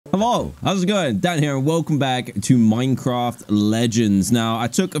Hello, how's it going? Dan here, and welcome back to Minecraft Legends. Now, I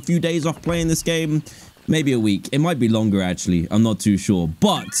took a few days off playing this game, maybe a week. It might be longer, actually. I'm not too sure.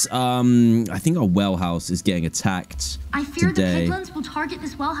 But, I think our well house is getting attacked I fear today. the piglins will target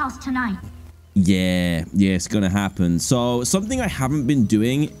this well house tonight. Yeah, it's gonna happen. So, something I haven't been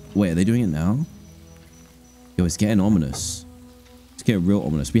doing... Wait, are they doing it now? Yo, it's getting ominous. It's getting real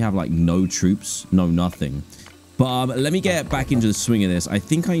ominous. We have, like, no troops, no nothing. But let me get back into the swing of this. I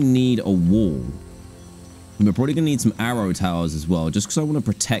think I need a wall. And we're probably going to need some arrow towers as well, just because I want to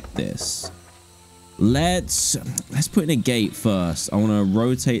protect this. Let's put in a gate first. I want to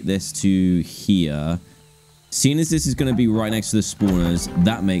rotate this to here. Seeing as this is going to be right next to the spawners,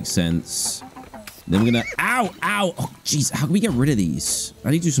 that makes sense. Then we're going to... Ow! Oh, jeez. How can we get rid of these? I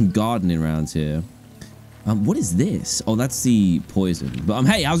need to do some gardening around here. What is this? Oh, that's the poison. But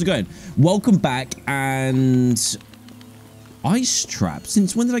hey, how's it going? Welcome back. And ice trap.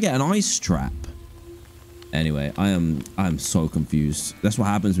 Since when did I get an ice trap? Anyway, I am so confused. That's what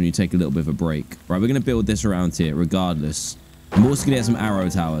happens when you take a little bit of a break. Right, we're gonna build this around here, regardless. I'm also gonna get some arrow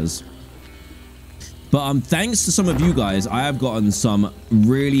towers. But thanks to some of you guys, I have gotten some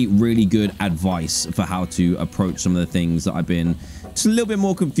really good advice for how to approach some of the things that I've been just a little bit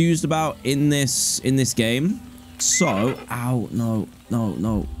more confused about in this game. So, ow, no.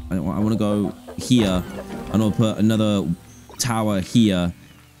 I want to go here, and I'll put another tower here.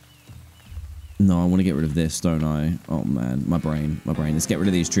 No, I want to get rid of this, don't I? Oh man, my brain. Let's get rid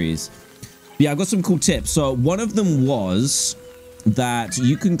of these trees. But yeah, I've got some cool tips. So one of them was that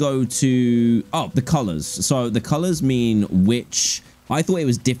you can go to the colors. So the colors mean which... I thought it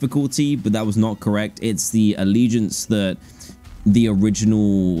was difficulty, but that was not correct. It's the allegiance that the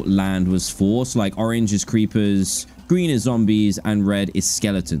original land was for. So like orange is creepers, green is zombies, and red is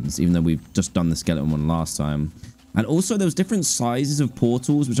skeletons, even though we've just done the skeleton one last time. And also there was different sizes of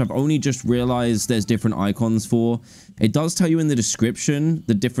portals, which I've only just realized there's different icons for. It does tell you in the description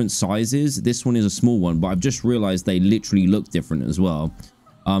the different sizes. This one is a small one, but I've just realized they literally look different as well.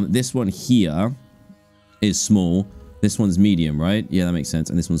 This one here is small. This one's medium, right? Yeah, that makes sense.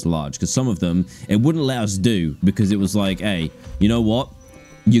 And this one's large, because some of them, it wouldn't let us do, because it was like, hey, you know what?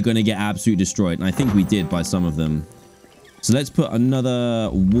 You're going to get absolutely destroyed. And I think we did by some of them. So let's put another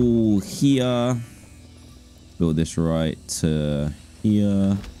wall here. Build this right to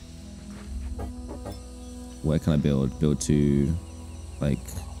here. Where can I build? Build to, like,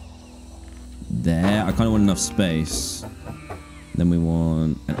 there. I kind of want enough space. Then we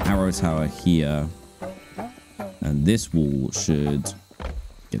want an arrow tower here. And this wall should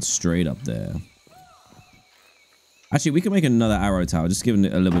get straight up there. Actually, we can make another arrow tower, just giving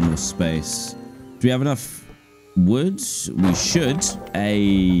it a little bit more space. Do we have enough wood? We should.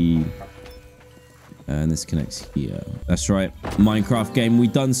 And this connects here. That's right. Minecraft game.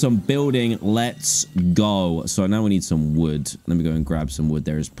 We've done some building. Let's go. So now we need some wood. Let me go and grab some wood.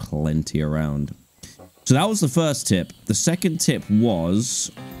 There is plenty around. So that was the first tip. The second tip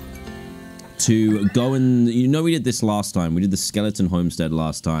was to go and... You know we did this last time. We did the skeleton homestead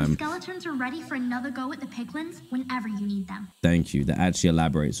last time. The skeletons are ready for another go at the piglins whenever you need them. Thank you. That actually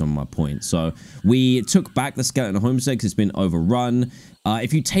elaborates on my point. So we took back the skeleton homestead because it's been overrun.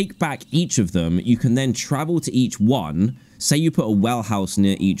 If you take back each of them, you can then travel to each one. Say you put a well house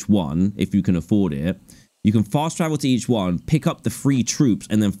near each one, if you can afford it. You can fast travel to each one, pick up the free troops,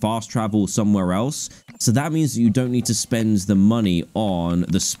 and then fast travel somewhere else. So that means that you don't need to spend the money on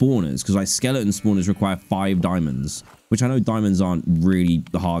the spawners, because like skeleton spawners require 5 diamonds, which I know diamonds aren't really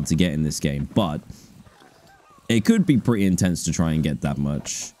hard to get in this game, but it could be pretty intense to try and get that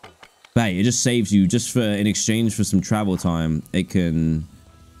much. But hey, it just saves you, just for in exchange for some travel time, it can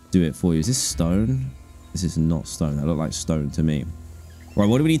do it for you. Is this stone? This is not stone. That looked like stone to me. Right,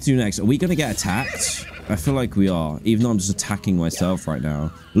 what do we need to do next? Are we going to get attacked? I feel like we are, even though I'm just attacking myself right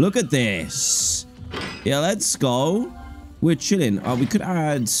now. Look at this. Yeah, let's go. We're chilling. We could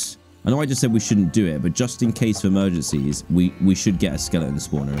add... I know I just said we shouldn't do it, but just in case of emergencies, we should get a skeleton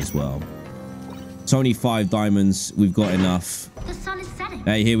spawner as well. It's only 5 diamonds. We've got enough. The sun is setting.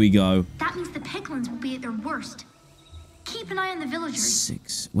 Hey, here we go. That means the piglins will be at their worst. Keep an eye on the villagers.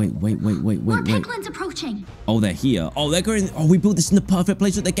 6. Wait. More piglins approaching. Oh, they're here. Oh, they're going... Oh, we built this in the perfect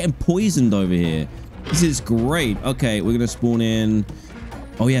place. They're getting poisoned over here. This is great. Okay, we're going to spawn in...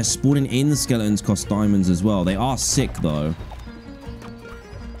 Oh, yeah, spawning in the skeletons cost diamonds as well. They are sick, though.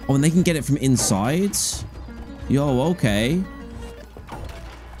 Oh, and they can get it from inside? Yo, okay.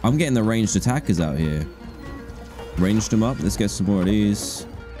 I'm getting the ranged attackers out here. Ranged them up. Let's get some more of these.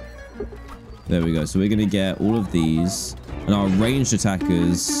 There we go. So we're going to get all of these. And our ranged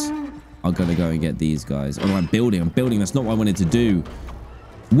attackers are going to go and get these guys. Oh, I'm building. That's not what I wanted to do.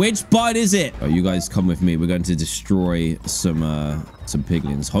 Which bud is it? Oh, you guys come with me. We're going to destroy some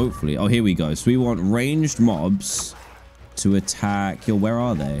piglins, hopefully. Oh, here we go. So we want ranged mobs to attack. Yo, where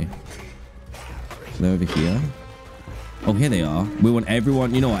are they? They're over here. Oh, here they are. We want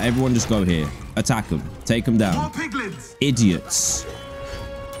everyone. You know what? Everyone just go here. Attack them. Take them down. More piglins. Idiots.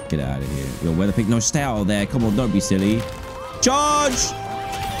 Get out of here. Yo, where the pig? No, stay out of there. Come on, don't be silly. Charge!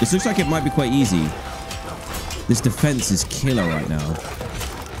 This looks like it might be quite easy. This defense is killer right now.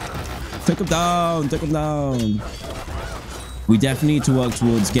 Take them down. Take them down. We definitely need to work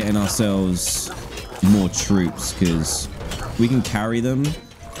towards getting ourselves more troops because we can carry them.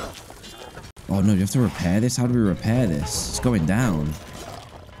 Oh, no. Do you have to repair this? How do we repair this? It's going down.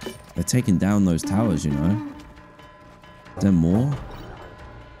 They're taking down those towers, you know. Is there more?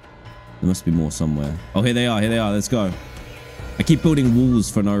 There must be more somewhere. Oh, here they are. Here they are. Let's go. I keep building walls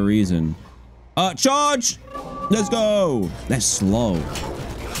for no reason. Charge! Let's go. They're slow.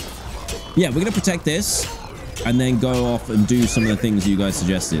 Yeah, we're going to protect this and then go off and do some of the things you guys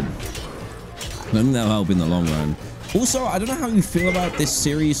suggested. I think that'll help in the long run. Also, I don't know how you feel about this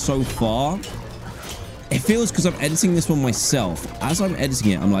series so far. It feels because I'm editing this one myself. As I'm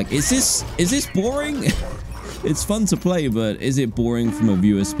editing it, I'm like, is this boring? It's fun to play, but is it boring from a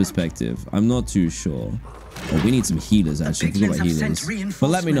viewer's perspective? I'm not too sure. Oh, we need some healers, actually. I forgot about healers. But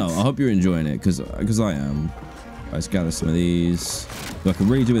let me know. I hope you're enjoying it, because I am. Right, let's gather some of these. I can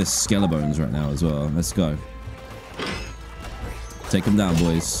really do with the skelebones right now as well. Let's go. Take them down,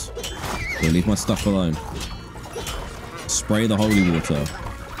 boys. Yeah, leave my stuff alone. Spray the holy water.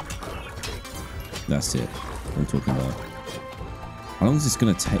 That's it. What I'm talking about. How long is this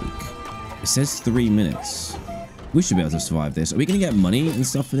going to take? It says 3 minutes. We should be able to survive this. Are we going to get money and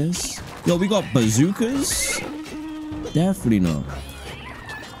stuff for this? Yo, we got bazookas? Definitely not.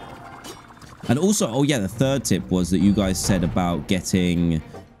 And also, oh yeah, the third tip was that you guys said about getting,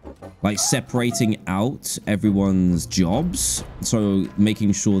 like, separating out everyone's jobs. So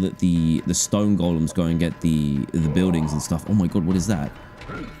making sure that the stone golems go and get the buildings and stuff. Oh my god, what is that?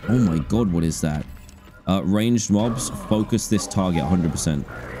 Oh my god, what is that? Ranged mobs, focus this target 100%.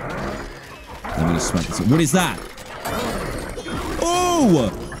 I'm gonna smack this. What is that? Oh!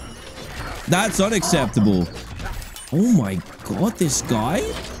 That's unacceptable. Oh my god, this guy?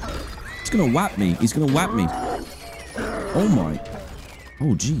 He's gonna whap me. He's gonna whap me. Oh my.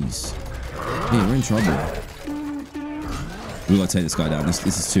 Oh jeez. Yeah, we're in trouble. We gotta take this guy down. This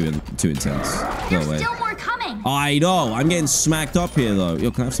is too intense. Go away. There's still more coming. I know. I'm getting smacked up here though.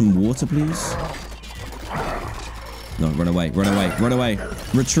 Yo, can I have some water, please? No, run away. Run away. Run away.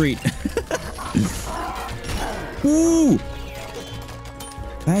 Retreat. Ooh!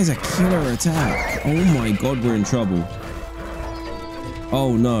 That is a killer attack. Oh my god, we're in trouble.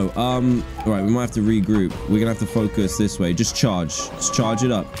 Oh no. Alright, we might have to regroup. We're gonna have to focus this way. Just charge. Just charge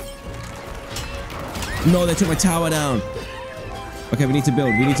it up. No, they took my tower down. Okay, we need to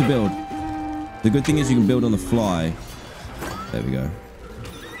build. We need to build. The good thing is you can build on the fly. There we go.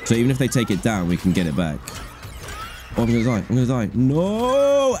 So even if they take it down, we can get it back. Oh, I'm gonna die. I'm gonna die.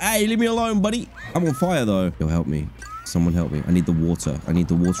 No! Hey, leave me alone, buddy. I'm on fire, though. Yo, help me. Someone help me. I need the water. I need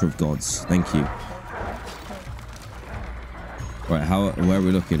the water of gods. Thank you. Right, where are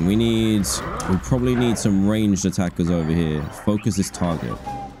we looking? We probably need some ranged attackers over here. Focus this target.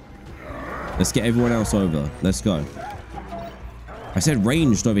 Let's get everyone else over. Let's go. I said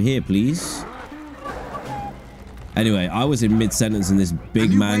ranged over here, please. Anyway, I was in mid-sentence and this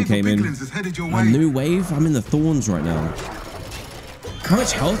big man came in. A new wave? I'm in the thorns right now. How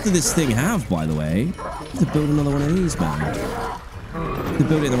much health did this thing have, by the way? I have to build another one of these, man. I have to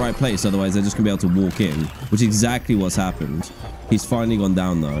build it in the right place, otherwise they're just going to be able to walk in, which is exactly what's happened. He's finally gone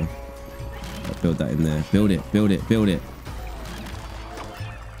down, though. I'll build that in there. Build it, build it, build it.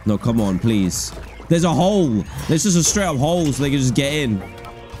 No, come on, please. There's a hole. There's just a straight-up hole so they can just get in.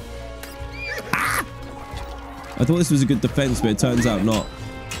 I thought this was a good defense, but it turns out not.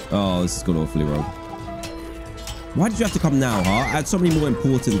 Oh, this has gone awfully wrong. Why did you have to come now, huh? I had so many more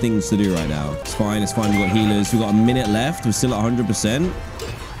important things to do right now. It's fine, it's fine. We've got healers. We've got a minute left. We're still at 100%.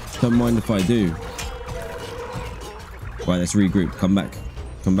 Don't mind if I do. Right, let's regroup. Come back.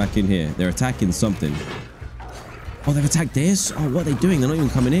 Come back in here. They're attacking something. Oh, they've attacked this? Oh, what are they doing? They're not even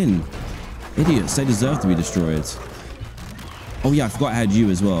coming in. Idiots. They deserve to be destroyed. Oh, yeah, I forgot I had you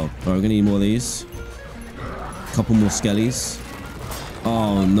as well. All right, we're going to need more of these. Couple more skellies.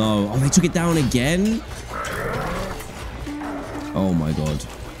 Oh no. Oh, they took it down again? Oh my god.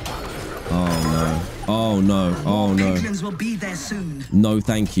 Oh no. Oh no. Oh no. Piglins will be there soon. No,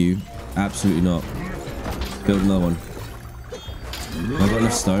 thank you. Absolutely not. Build another one. Have I got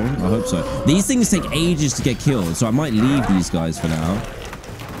enough stone? I hope so. These things take ages to get killed, so I might leave these guys for now.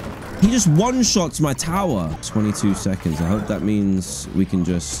 He just one-shots my tower. 22 seconds. I hope that means we can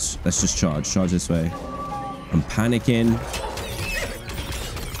just... Let's just charge. Charge this way. I'm panicking.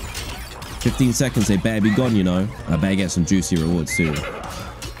 15 seconds. They better be gone, you know. I better get some juicy rewards too.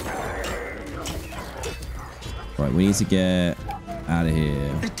 Right, we need to get out of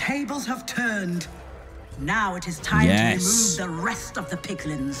here. The tables have turned. Now it is time to remove the rest of the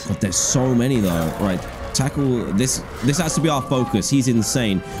piglins. But there's so many though. Right, tackle this. This has to be our focus. He's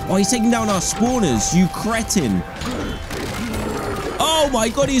insane. Oh, he's taking down our spawners. You cretin. Oh my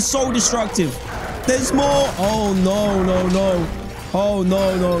god, he's so destructive. There's more. Oh no, no, no. Oh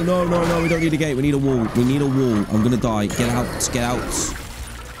no, no, no, no, no. We don't need a gate. We need a wall. We need a wall. I'm gonna die. Get out. Get out.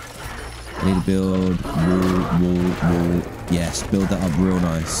 I need to build wall. Yes, build that up real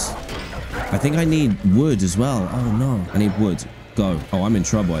nice. I think I need wood as well. Oh no, I need wood. Go. Oh, I'm in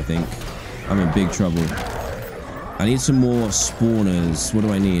trouble, I think. I'm in big trouble. I need some more spawners. What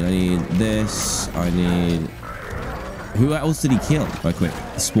do I need? I need this. I need... Who else did he kill? Right, quick.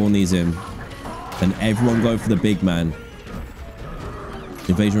 Spawn these in. And everyone go for the big man.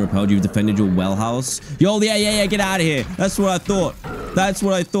 Invasion repelled. You've defended your well house. Yo, yeah. Get out of here. That's what I thought. That's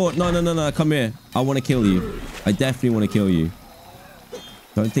what I thought. No. Come here. I want to kill you. I definitely want to kill you.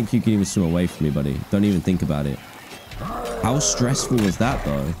 Don't think you can even swim away from me, buddy. Don't even think about it. How stressful was that,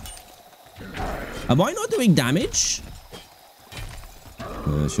 though? Am I not doing damage?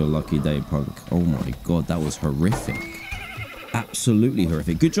 It's your lucky day, punk. Oh my god, that was horrific. Absolutely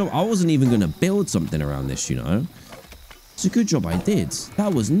horrific. Good job. I wasn't even going to build something around this, you know. It's a good job I did.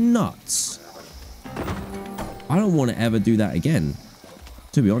 That was nuts. I don't want to ever do that again,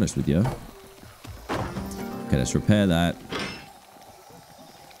 to be honest with you. Okay, let's repair that.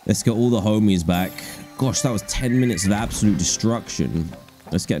 Let's get all the homies back. Gosh, that was 10 minutes of absolute destruction.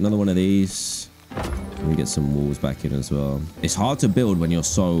 Let's get another one of these. Let me get some walls back in as well. It's hard to build when you're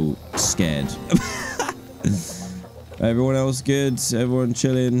so scared. Everyone else good? Everyone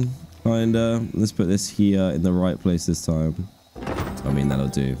chilling? Kinda. Let's put this here in the right place this time. I mean, that'll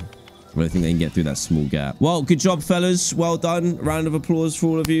do. I don't think they can get through that small gap. Well, good job, fellas. Well done. Round of applause for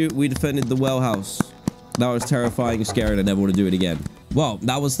all of you. We defended the well house. That was terrifying and scary, and I never want to do it again. Well,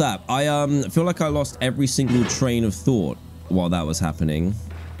 that was that. I feel like I lost every single train of thought while that was happening.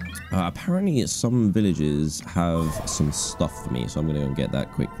 Apparently, some villages have some stuff for me, so I'm going to go and get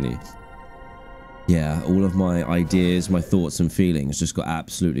that quickly. Yeah, all of my ideas, my thoughts and feelings just got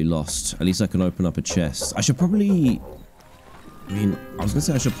absolutely lost. At least I can open up a chest. I should probably... I mean, I was going to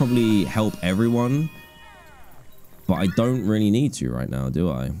say I should probably help everyone, but I don't really need to right now, do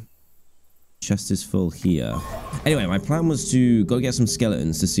I? Chest is full here. Anyway, my plan was to go get some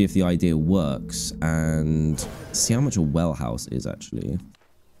skeletons to see if the idea works and see how much a well house is actually.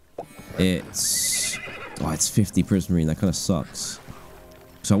 It's 50 prismarine. That kind of sucks.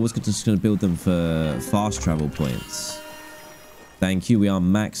 So I was just going to build them for fast travel points. Thank you. We are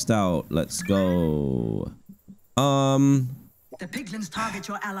maxed out. Let's go. The piglins target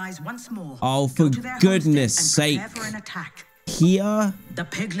your allies once more. Oh, for goodness sake. For an attack. Here? The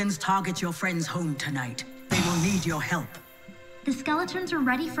piglins target your friend's home tonight. They will need your help. The skeletons are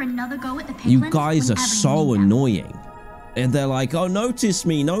ready for another go at the piglins. You guys are so annoying. And they're like, oh, notice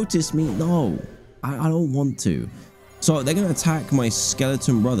me, notice me. No, I don't want to. So they're going to attack my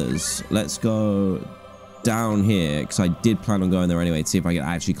skeleton brothers. Let's go down here, because I did plan on going there anyway to see if I could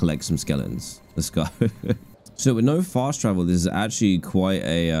actually collect some skeletons. Let's go. So with no fast travel, this is actually quite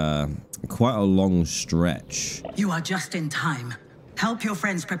a long stretch. You are just in time. Help your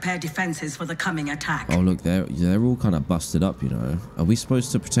friends prepare defenses for the coming attack. Oh, look, they're all kind of busted up, you know. Are we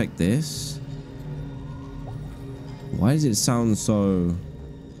supposed to protect this? Why does it sound so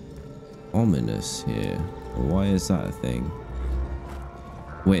ominous here? Why is that a thing?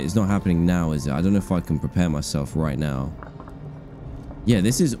 Wait, it's not happening now, is it? I don't know if I can prepare myself right now. Yeah,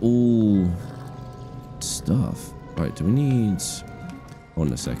 this is all stuff. Right, do we need... Hold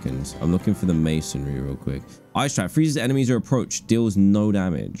on a second. I'm looking for the masonry real quick. Ice trap freezes enemies or approach, deals no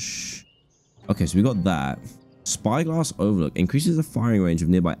damage. Okay, so we got that. Spyglass overlook increases the firing range of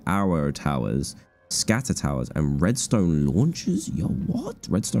nearby arrow towers, scatter towers, and redstone launchers. Yo, what?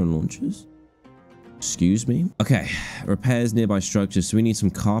 Redstone launchers? Excuse me? Okay, repairs nearby structures. So we need some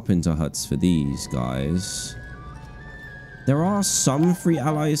carpenter huts for these guys. There are some free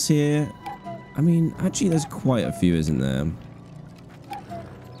allies here. I mean, actually, there's quite a few, isn't there?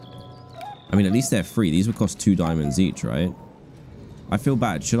 I mean, at least they're free. These would cost 2 diamonds each, right? I feel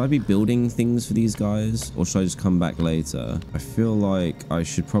bad. Should I be building things for these guys? Or should I just come back later? I feel like I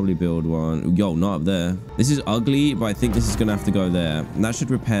should probably build one. Yo, not up there. This is ugly, but I think this is going to have to go there. And that should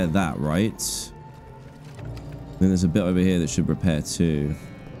repair that, right? Then there's a bit over here that should repair too.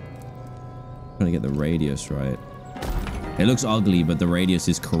 Trying to get the radius right. It looks ugly, but the radius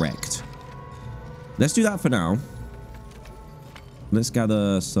is correct. Let's do that for now. Let's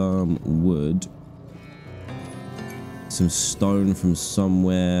gather some wood. Some stone from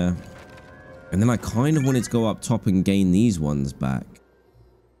somewhere. And then I kind of wanted to go up top and gain these ones back.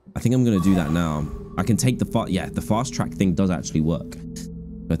 I think I'm going to do that now. I can take the the fast track thing does actually work.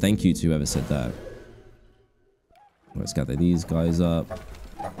 So thank you to whoever said that. Let's gather these guys up.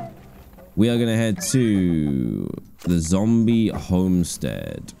 We are going to head to the zombie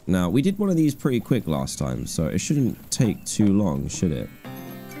homestead. Now, we did one of these pretty quick last time, so it shouldn't take too long, should it?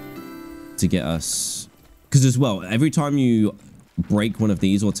 To get us... Because as well, every time you break one of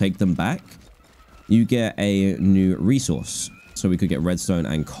these or take them back, you get a new resource. So we could get redstone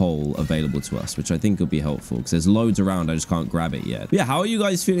and coal available to us, which I think will be helpful because there's loads around. I just can't grab it yet. Yeah, how are you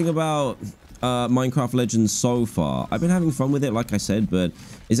guys feeling about Minecraft Legends so far? I've been having fun with it, like I said, but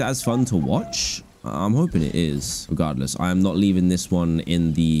is it as fun to watch? I'm hoping it is. Regardless, I am not leaving this one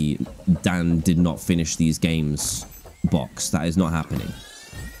in the Dan did not finish these games box. That is not happening.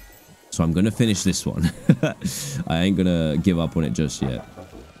 So I'm going to finish this one. I ain't going to give up on it just yet.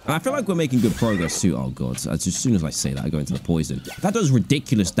 And I feel like we're making good progress too. Oh god, as soon as I say that, I go into the poison. That does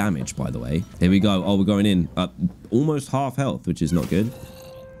ridiculous damage, by the way. Here we go. Oh, we're going in. Almost half health, which is not good.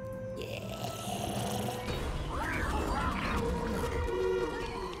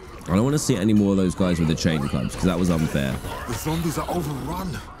 I don't want to see any more of those guys with the chain clubs, because that was unfair. The zombies are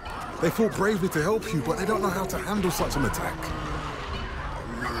overrun. They fought bravely to help you, but they don't know how to handle such an attack.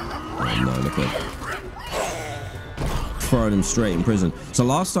 Oh no, look at throwing them straight in prison. So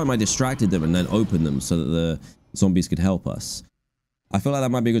last time I distracted them and then opened them so that the zombies could help us. I feel like that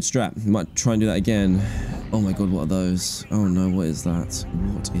might be a good strat. I might try and do that again. Oh my god, what are those? Oh no, what is that?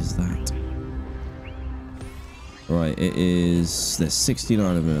 What is that? Right, it is... There's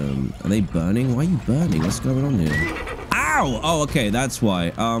 69 of them. Are they burning? Why are you burning? What's going on here? Ow! Oh, okay, that's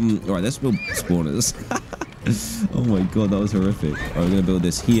why. Alright, let's build spawners. Oh my god, that was horrific. Alright, we're gonna build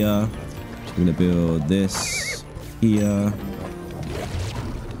this here. We're gonna build this here.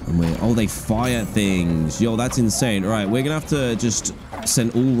 And oh, they fire things. Yo, that's insane. Right, we're gonna have to just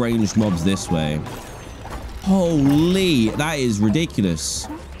send all ranged mobs this way. Holy, that is ridiculous.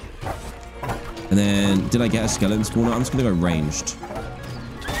 And then, did I get a skeleton spawner? I'm just gonna go ranged.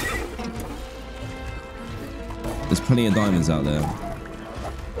 There's plenty of diamonds out there.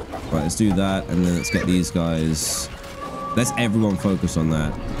 Right, let's do that, and then let's get these guys. Let's everyone focus on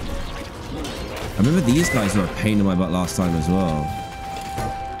that. I remember these guys were a pain in my butt last time as well.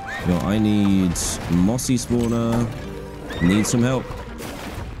 Yo, I need mossy spawner. Need some help.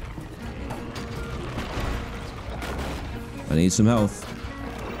 I need some health.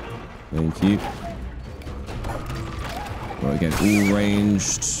 Thank you. Right, again, all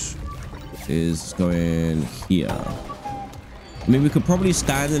ranged is going here. I mean, we could probably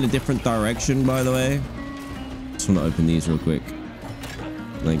stand in a different direction, by the way. Just want to open these real quick.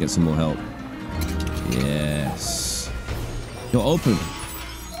 And then get some more help. Yes. You're open.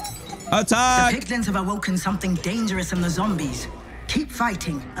 Attack! The piglins have awoken something dangerous in the zombies. Keep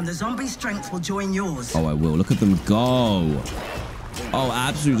fighting, and the zombie strength will join yours. Oh, I will. Look at them go. Oh,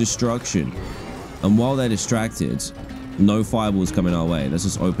 absolute destruction. And while they're distracted, no fireballs coming our way. Let's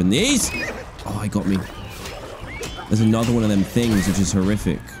just open these. Oh, I got me. There's another one of them things, which is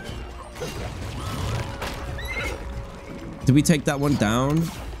horrific. Did we take that one down?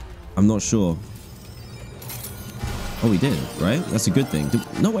 I'm not sure. Oh, we did, right? That's a good thing.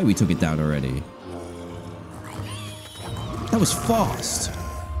 No way we took it down already. That was fast.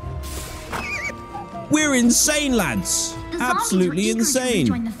 We're insane, lads. Absolutely insane.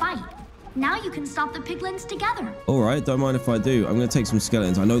 Join the fight. Now you can stop the piglins together. All right, don't mind if I do. I'm going to take some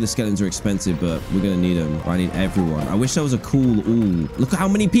skeletons. I know the skeletons are expensive, but we're going to need them. I need everyone. I wish there was a cool... Ooh, look at how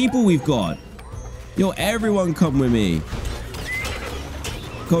many people we've got. Yo, everyone come with me.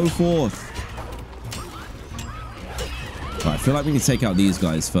 Go forth. Right, I feel like we can take out these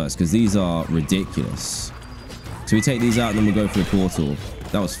guys first because these are ridiculous. So we take these out and then we'll go for the portal.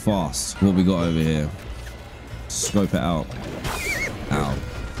 That was fast. What we got over here? Scope it out. Ow.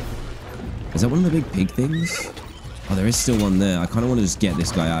 Is that one of the big pig things? Oh, there is still one there. I kind of want to just get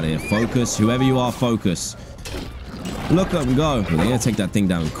this guy out of here. Focus. Whoever you are, focus. Look at him go. Well, they're going to take that thing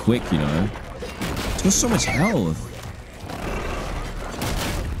down quick, you know. It's got so much health.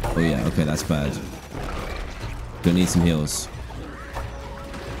 Oh, yeah. Okay, that's bad. Gonna need some heals.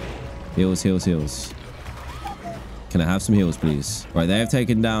 Heals, heals, heals. Can I have some heals, please? Right, they have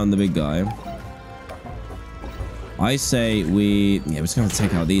taken down the big guy. I say we... Yeah, we're just gonna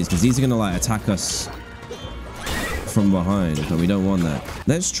take out these because these are gonna like attack us from from behind, and we don't want that.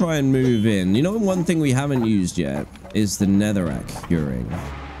 Let's try and move in. You know, one thing we haven't used yet is the netherrack curing.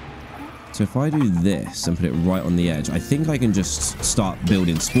 So if I do this and put it right on the edge, I think I can just start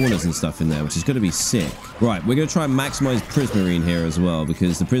building spawners and stuff in there, which is going to be sick. Right, we're going to try and maximize prismarine here as well,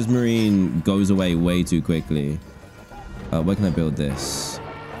 because the prismarine goes away way too quickly. Where can I build this?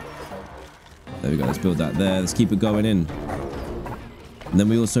 There we go. Let's build that there. Let's keep it going in. And then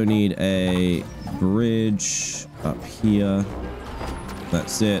we also need a bridge up here.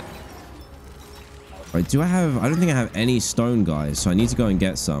 That's it. Right, do I have... I don't think I have any stone, guys, so I need to go and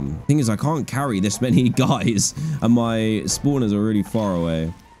get some. Thing is, I can't carry this many guys, and my spawners are really far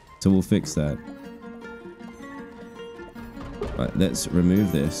away. So we'll fix that. Right, let's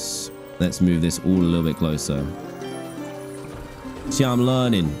remove this. Let's move this all a little bit closer. See, I'm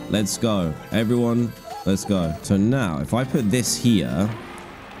learning. Let's go. Everyone, let's go. So now, if I put this here,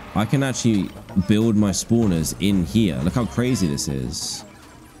 I can actually build my spawners in here. Look how crazy this is.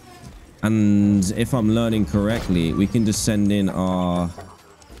 And if I'm learning correctly, we can just send in our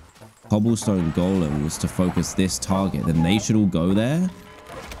cobblestone golems to focus this target. Then they should all go there.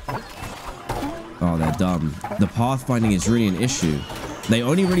 Oh, they're dumb. The pathfinding is really an issue. They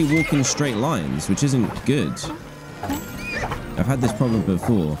only really walk in straight lines, which isn't good. I've had this problem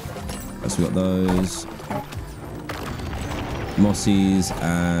before. So we got those. Mossies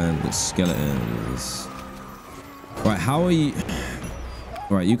and skeletons. Right, how are you...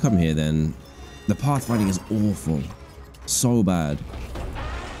 Right, you come here then. The pathfinding is awful. So bad.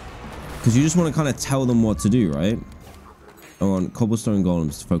 Because you just want to kind of tell them what to do, right? I want cobblestone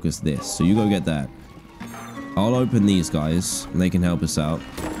golems to focus this. So you go get that. I'll open these guys and they can help us out.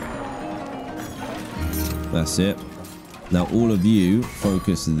 That's it. Now all of you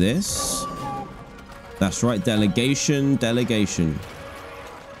focus this. That's right. Delegation. Delegation.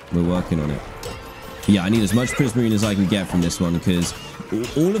 We're working on it. Yeah, I need as much prismarine as I can get from this one, because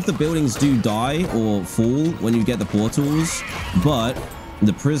all of the buildings do die or fall when you get the portals, but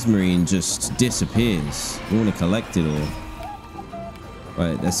the prismarine just disappears. We want to collect it all.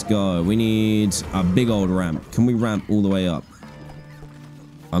 Right, let's go. We need a big old ramp. Can we ramp all the way up?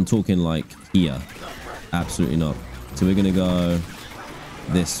 I'm talking like here. Absolutely not. So we're gonna go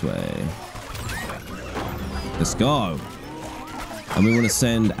this way. Let's go. And we want to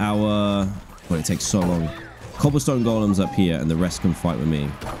send our... Well, it takes so long. Cobblestone golems up here, and the rest can fight with me.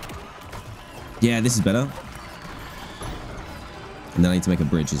 Yeah, this is better. And then I need to make a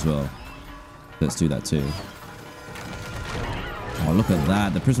bridge as well. Let's do that too. Oh, look at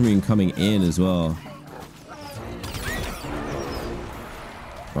that. The prismarine coming in as well.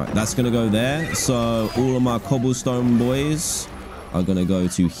 Right, that's going to go there. So all of my cobblestone boys are going to go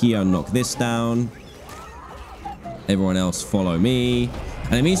to here and knock this down. Everyone else follow me.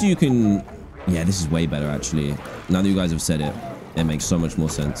 And it means you can... Yeah, this is way better, actually. Now that you guys have said it, it makes so much more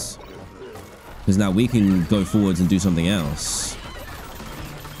sense. Because now we can go forwards and do something else.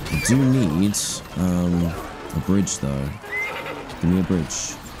 I do need a bridge, though. Give me a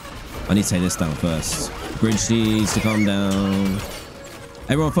bridge. I need to take this down first. Bridge needs to come down.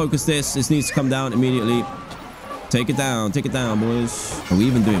 Everyone focus this. This needs to come down immediately. Take it down. Take it down, boys. Are we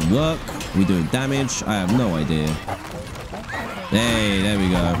even doing work? Are we doing damage? I have no idea. Hey, there we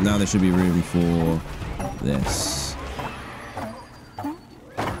go. Now there should be room for this.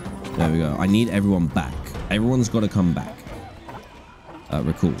 There we go. I need everyone back. Everyone's got to come back.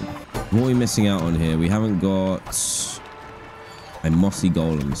 Record. What are we missing out on here? We haven't got a mossy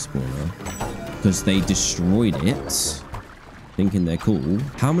golem spawner because they destroyed it, thinking they're cool.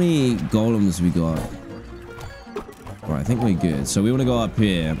 How many golems we got? Right, I think we're good. So we want to go up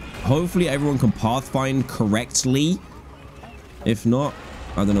here. Hopefully everyone can pathfind correctly. If not,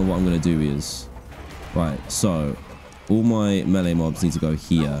 I don't know what I'm going to do is. Right, so all my melee mobs need to go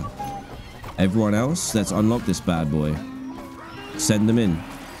here. Everyone else, let's unlock this bad boy. Send them in.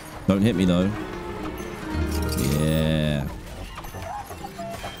 Don't hit me, though. Yeah.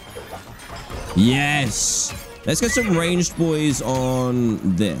 Yes! Let's get some ranged boys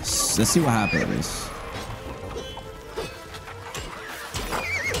on this. Let's see what happens.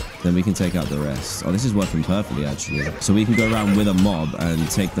 Then we can take out the rest. Oh, this is working perfectly, actually. So we can go around with a mob and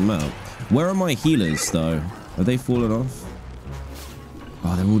take them out. Where are my healers, though? Have they fallen off?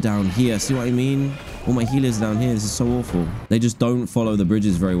 Oh, they're all down here. See what I mean? All my healers down here. This is so awful. They just don't follow the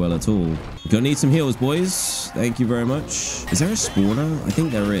bridges very well at all. Gonna need some heals, boys. Thank you very much. Is there a spawner? I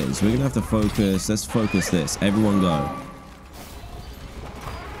think there is. We're gonna have to focus. Let's focus this. Everyone go.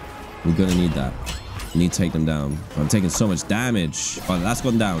 We're gonna need that. We need to take them down. I'm taking so much damage. Oh, that's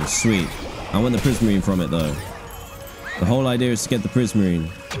gone down. Sweet. I want the prismarine from it, though. The whole idea is to get the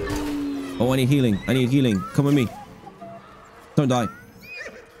prismarine. Oh, I need healing. I need healing. Come with me. Don't die.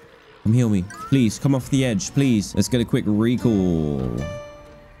 Come heal me. Please, come off the edge, please. Let's get a quick recall.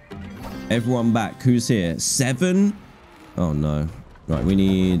 Everyone back. Who's here? 7? Oh, no. Right, we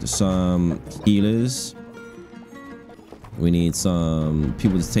need some healers. We need some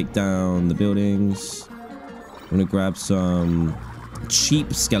people to take down the buildings. I'm going to grab some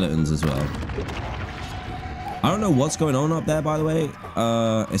cheap skeletons as well. I don't know what's going on up there, by the way.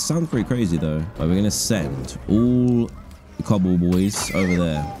 It sounds pretty crazy, though. Right, we're going to send all the cobble boys over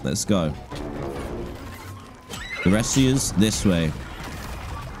there. Let's go. The rest of yous this way.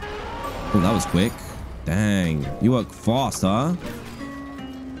 Oh, that was quick. Dang. You work fast, huh?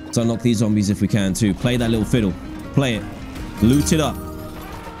 Let's unlock these zombies if we can, too. Play that little fiddle. Play it. Loot it up.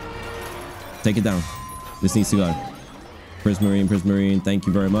 Take it down. This needs to go. Prismarine, Prismarine. Thank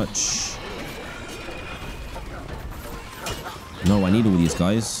you very much. No, I need all these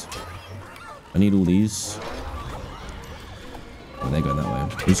guys. I need all these. Oh, they're going that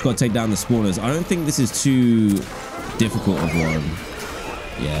way. We just got to take down the spawners. I don't think this is too difficult of one.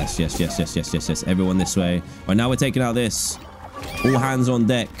 Yes, yes, yes, yes, yes, yes, yes. Everyone this way. All right, now we're taking out this. All hands on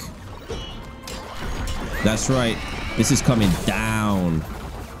deck. That's right. This is coming down.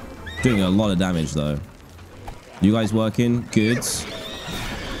 Doing a lot of damage, though. You guys working? Good.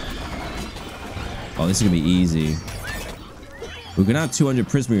 Oh, this is going to be easy. We're going to have 200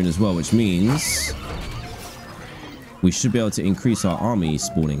 Prismarine as well, which means we should be able to increase our army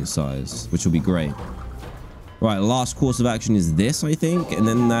spawning size, which will be great. Right, last course of action is this, I think. And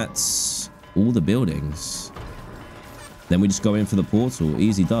then that's all the buildings. Then we just go in for the portal.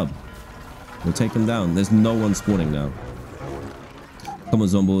 Easy dub. We'll take them down. There's no one spawning now. Come on,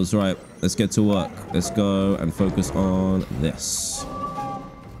 zombies. Right, let's get to work. Let's go and focus on this.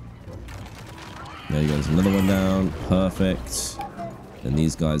 There you go. There's another one down. Perfect. And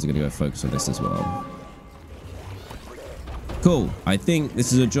these guys are going to go focus on this as well. Cool. I think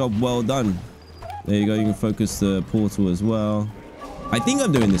this is a job well done. There you go. You can focus the portal as well. I think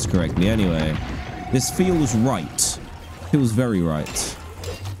I'm doing this correctly anyway. This feels right. Feels very right.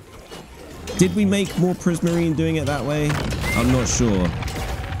 Did we make more Prismarine doing it that way? I'm not sure.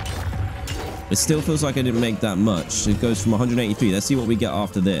 It still feels like I didn't make that much. It goes from 183. Let's see what we get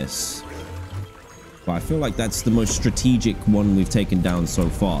after this. But I feel like that's the most strategic one we've taken down so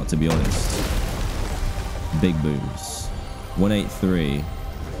far, to be honest. Big booms. 183.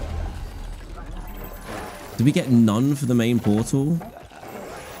 Did we get none for the main portal?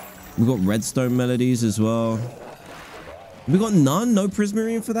 We got redstone melodies as well. We got none? No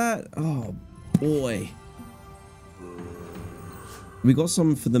Prismarine for that? Oh, boy. We got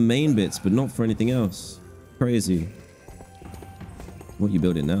some for the main bits, but not for anything else. Crazy. What are you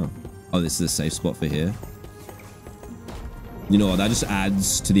building now? Oh, this is a safe spot for here. You know what? That just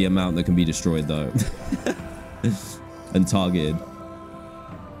adds to the amount that can be destroyed, though. And targeted.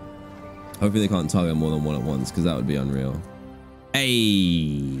 Hopefully they can't target more than one at once, because that would be unreal.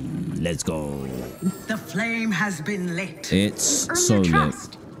 Hey, let's go. The flame has been lit. It's Earn so your lit.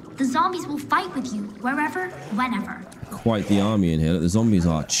 trust. The zombies will fight with you wherever, whenever. Quite the army in here. Look, the zombies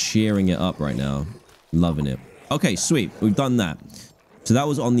are cheering it up right now. Loving it. Okay, sweet. We've done that. So that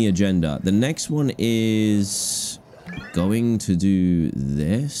was on the agenda. The next one is going to do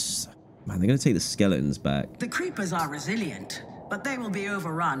this. Man, they're going to take the skeletons back. The creepers are resilient, but they will be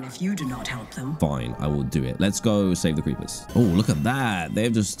overrun if you do not help them. Fine, I will do it. Let's go save the creepers. Oh, look at that.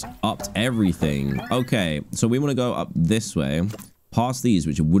 They've just upped everything. Okay, so we want to go up this way. Past these,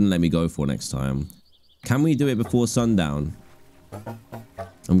 which it wouldn't let me go for next time. Can we do it before sundown?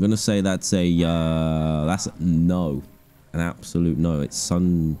 I'm going to say that's a no. An absolute no. It's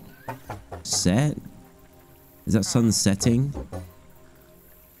sunset? Is that sun setting?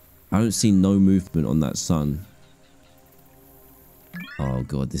 I don't see no movement on that sun. Oh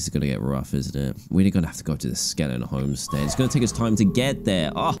god, this is gonna get rough, isn't it? We're gonna have to go to the skeleton homestead. It's gonna take us time to get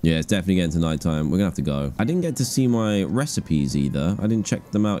there. Oh yeah, it's definitely getting to nighttime. We're gonna have to go. I didn't get to see my recipes either. I didn't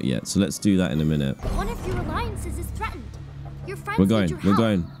check them out yet, so let's do that in a minute. One of your alliances is threatened. Your friends We're need going. your We're help.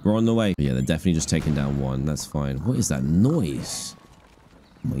 going. We're on the way. Yeah, they're definitely just taking down one. That's fine. What is that noise?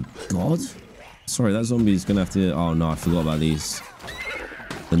 Oh my god. Sorry, that zombie's gonna have to... Oh no, I forgot about these.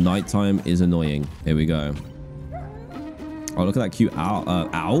 The nighttime is annoying. Here we go. Oh, look at that cute owl.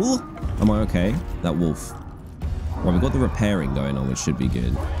 Owl? Am I okay? That wolf. Well, we've got the repairing going on, which should be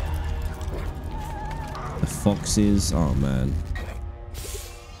good. The foxes. Oh, man.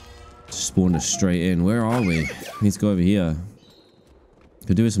 Just spawned us straight in. Where are we? We need to go over here.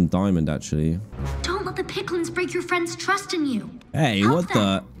 Could do with some diamond, actually. Don't let the piglins break your friend's trust in you. Hey, Help what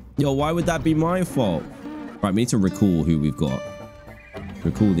them. the? Yo, why would that be my fault? Right, we need to recall who we've got.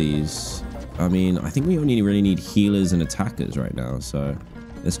 Recall these. I mean, I think we only really need healers and attackers right now. So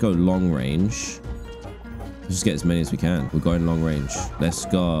let's go long range. Let's just get as many as we can. We're going long range. Let's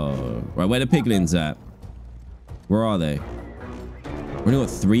go. Right, where the piglins at? Where are they? We only got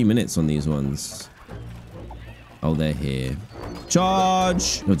 3 minutes on these ones. Oh, they're here.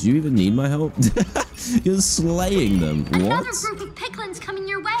 Charge! Oh, do you even need my help? You're slaying them. What? Another group of piglins coming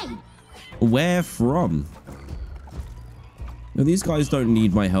your way. Where from? No, these guys don't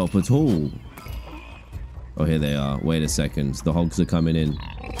need my help at all. Oh, here they are. Wait a second. The hogs are coming in.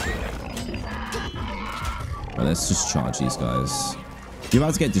 Right, let's just charge these guys. You're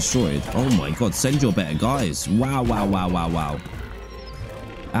about to get destroyed. Oh my god, send your better guys. Wow, wow, wow, wow, wow.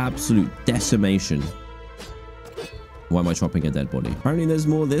 Absolute decimation. Why am I chopping a dead body? Apparently there's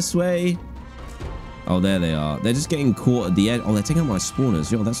more this way. Oh, there they are. They're just getting caught at the end. Oh, they're taking out my spawners.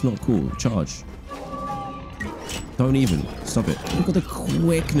 Yo, that's not cool. Charge. Don't even. Stop it. Look at the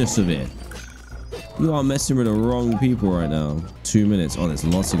quickness of it. You are messing with the wrong people right now. 2 minutes. Oh, there's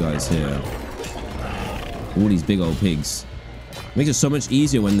lots of guys here. All these big old pigs. Makes it so much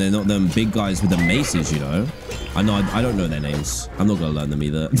easier when they're not them big guys with the maces, you know. I don't know their names. I'm not gonna learn them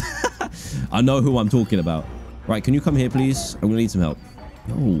either. I know who I'm talking about. Right, can you come here, please? I'm gonna need some help.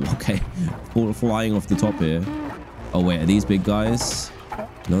 Oh, okay. Flying off the top here. Oh, wait, are these big guys?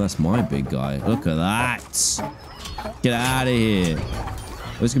 No, that's my big guy. Look at that. Get out of here.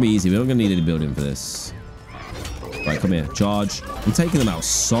 Oh, it's gonna be easy. We're not gonna need any building for this. Right, come here. Charge. I'm taking them out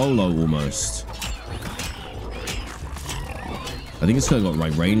solo almost. I think it's because I've got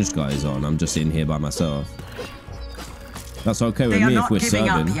like ranged guys on. I'm just in here by myself. That's okay with me if we're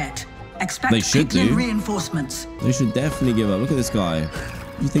serving. Expect they should do. Reinforcements. They should definitely give up. Look at this guy.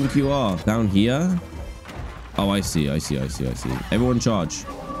 Who you think you are? Down here? Oh, I see. Everyone charge.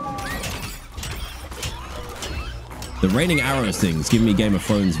 The raining arrows thing's giving me Game of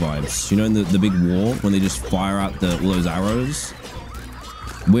Thrones vibes. You know, in the big war when they just fire out all those arrows?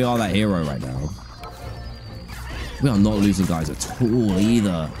 We are that hero right now. We are not losing guys at all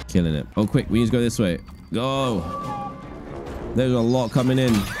either. Killing it. Oh, quick. We need to go this way. Go. There's a lot coming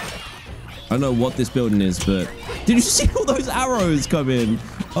in. I don't know what this building is, but... Did you see all those arrows come in?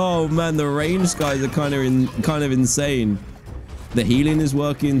 Oh, man. The ranged guys are kind of insane. The healing is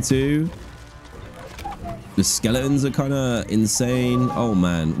working too. The skeletons are kind of insane. Oh,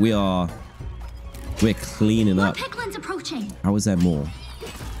 man. We're cleaning up. More piglins approaching. How is there more?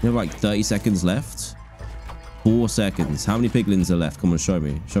 We have like 30 seconds left. 4 seconds. How many piglins are left? Come on, show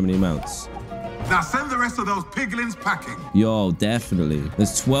me. Show me the amounts. Now send the rest of those piglins packing. Yo, definitely.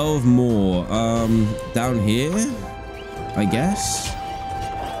 There's 12 more. Down here, I guess.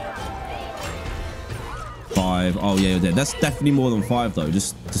 5. Oh, yeah, you're dead. That's definitely more than 5, though.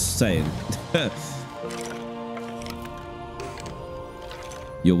 Just saying.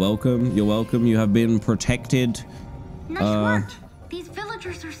 You're welcome. You're welcome. You have been protected. Nice work. These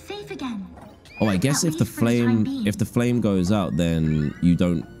villagers are safe again. Oh, I guess if the flame goes out, then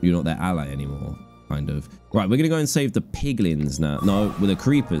you're not their ally anymore, kind of. Right, we're gonna go and save the piglins now. No, with the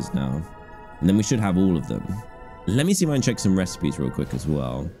creepers now, and then we should have all of them. Let me see if I can check some recipes real quick as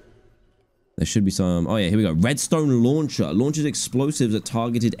well. There should be some. Oh yeah, here we go. Redstone launcher launches explosives at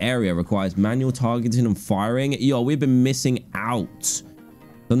targeted area. Requires manual targeting and firing. Yo, we've been missing out.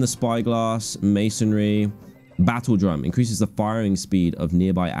 Done the spyglass, masonry. Battle drum increases the firing speed of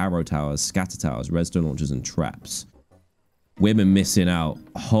nearby arrow towers, scatter towers, redstone launchers, and traps. We've been missing out.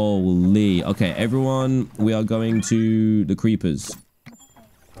 Holy. Okay, everyone, we are going to the creepers.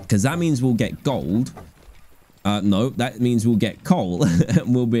 Because that means we'll get gold. No, that means we'll get coal.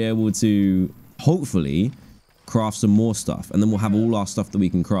 And we'll be able to, hopefully, craft some more stuff. And then we'll have all our stuff that we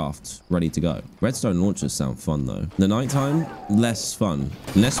can craft ready to go. Redstone launchers sound fun, though. The nighttime, less fun.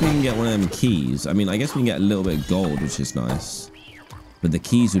 Unless we can get one of them keys. I mean, I guess we can get a little bit of gold, which is nice. But the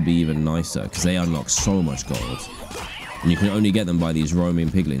keys would be even nicer because they unlock so much gold. And you can only get them by these roaming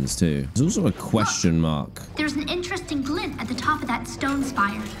piglins, too. There's also a question mark. There's an interesting glint at the top of that stone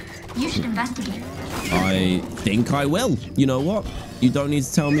spire. You should investigate. I think I will. You know what? You don't need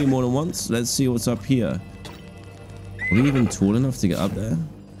to tell me more than once. Let's see what's up here. Are we even tall enough to get up there?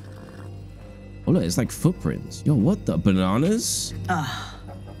 Oh, look, it's like footprints. Yo, what the? Bananas?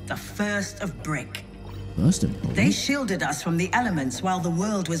 The first of brick. First of brick? They shielded us from the elements while the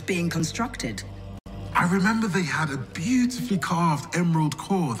world was being constructed. I remember they had a beautifully carved emerald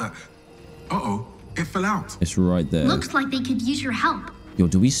core that... Uh-oh, it fell out. It's right there. Looks like they could use your help. Yo,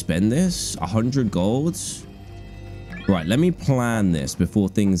 do we spend this? 100 golds? Right, let me plan this before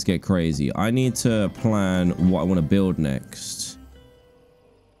things get crazy. I need to plan what I want to build next.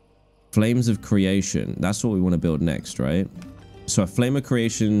 Flames of Creation. That's what we want to build next, right? So a flame of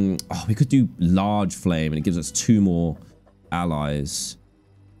creation. Oh, we could do large flame and it gives us 2 more allies.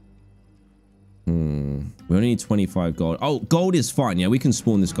 We only need 25 gold. Oh, gold is fine. Yeah, we can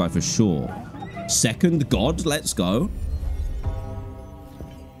spawn this guy for sure. Second god. Let's go.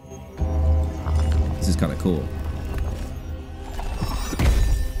 This is kind of cool.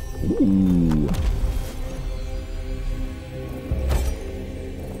 Ooh.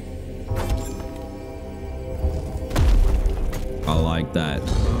 I like that.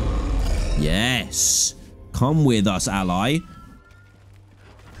 Yes. Come with us, ally.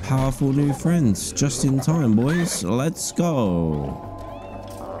 Powerful new friends. Just in time, boys. Let's go.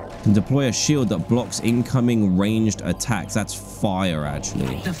 Can deploy a shield that blocks incoming ranged attacks. That's fire,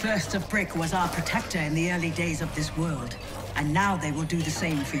 actually. The first of brick was our protector in the early days of this world. And now they will do the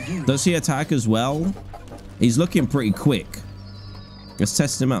same for you. Does he attack as well? He's looking pretty quick. Let's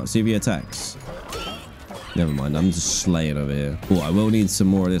test him out. See if he attacks. Never mind. I'm just slaying over here. Oh, I will need some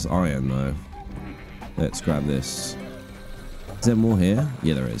more of this iron, though. Let's grab this. Is there more here?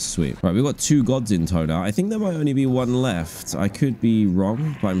 Yeah, there is. Sweet. Right, we've got 2 gods in tow now. I think there might only be 1 left. I could be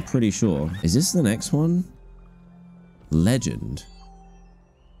wrong, but I'm pretty sure. Is this the next one? Legend.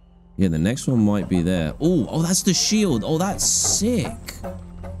 Yeah, the next one might be there. Oh, that's the shield. Oh, that's sick.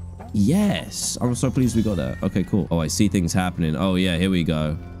 Yes. I'm so pleased we got that. Okay, cool. Oh, I see things happening. Oh, yeah, here we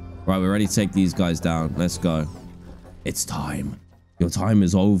go. Right, we're ready to take these guys down. Let's go. It's time. Your time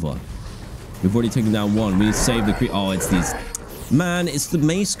is over. We've already taken down 1. We need to save the creep. Oh, it's these. Man, it's the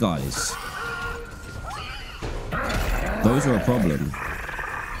mace guys. Those are a problem.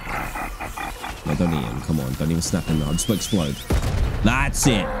 No, don't eat him. Come on. Don't even snap him now. Just explode. That's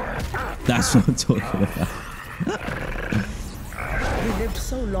it. That's what I'm talking about. We lived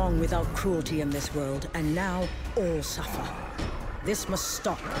so long without cruelty in this world, and now all suffer. This must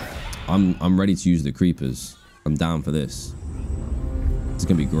stop. I'm ready to use the creepers. I'm down for this. It's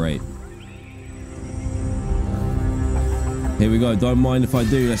gonna be great. Here we go. Don't mind if I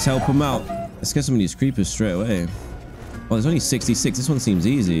do. Let's help him out. Let's get some of these creepers straight away. Oh, there's only 66. This one seems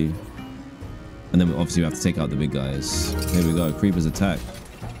easy. And then obviously we have to take out the big guys. Here we go. Creepers attack.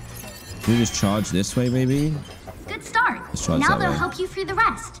 Can we just charge this way, maybe? Good start. Let's charge now that they'll way. help you through the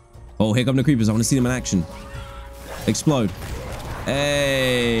rest. Oh, here come the creepers. I want to see them in action. Explode.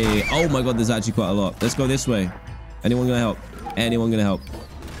 Hey. Oh my god, there's actually quite a lot. Let's go this way. Anyone gonna help? Anyone gonna help?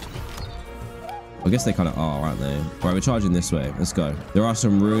 I guess they kind of are, aren't they? Right, we're charging this way. Let's go. There are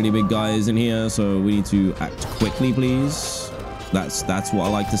some really big guys in here, so we need to act quickly, please. That's what I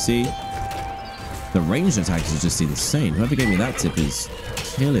like to see. The ranged attack is just insane. Whoever gave me that tip is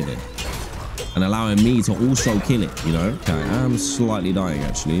killing it. And allowing me to also kill it, you know? Okay, I'm slightly dying,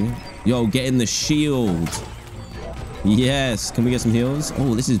 actually. Yo, get in the shield. Yes. Can we get some heals?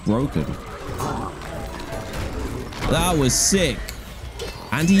 Oh, this is broken. That was sick.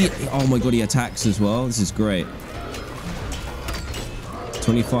 And he, oh my god, he attacks as well. This is great.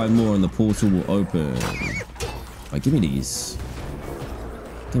 25 more and the portal will open. Right, give me these.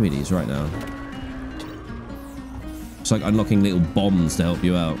 Give me these right now. It's like unlocking little bombs to help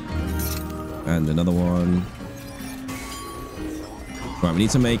you out. And another one. Right, we need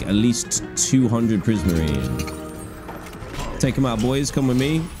to make at least 200 prismarine. Take them out, boys. Come with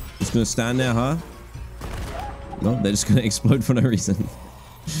me. Just gonna stand there, huh? No, they're just gonna explode for no reason.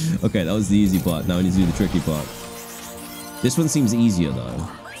 Okay, that was the easy part. Now we need to do the tricky part. This one seems easier, though.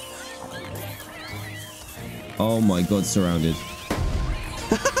 Oh my god, surrounded.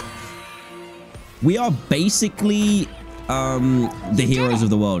 We are basically the heroes of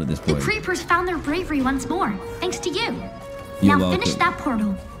the world at this point. The creepers found their bravery once more, thanks to you. You're now welcome. finish that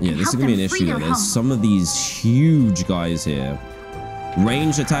portal. Yeah, this is gonna be an issue though. There's some of these huge guys here.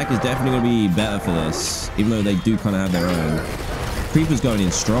 Ranged attack is definitely gonna be better for this, even though they do kind of have their own. Creeper's going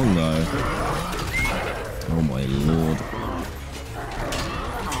in strong though. Oh my lord.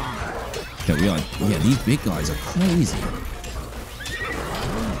 Okay, we are. Yeah, these big guys are crazy.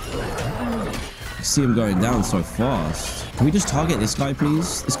 I see him going down so fast. Can we just target this guy,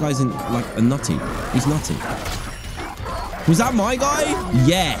 please? This guy's in like a nutty. He's nutty. Was that my guy?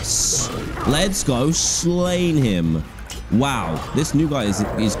 Yes. Let's go. Slain him. Wow. This new guy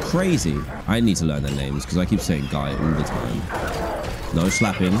is crazy. I need to learn their names because I keep saying guy all the time. No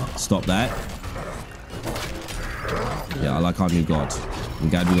slapping. Stop that. Yeah, I like our new god. I'm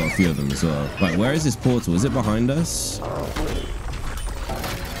glad we got a few of them as well. Right, where is this portal? Is it behind us?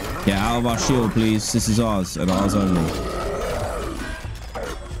 Get out of our shield, please. This is ours and ours only.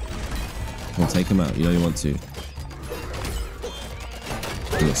 Come on, take him out. You know you want to.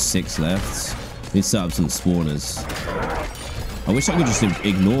 We got 6 left. Need to set up some spawners. I wish I could just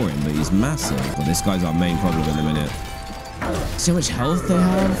ignore him, but he's massive. But this guy's our main problem in a minute. See how much health they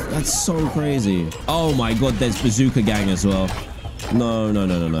have? That's so crazy. Oh my god, there's bazooka gang as well. No, no,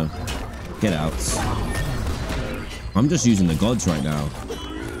 no, no, no. Get out. I'm just using the gods right now.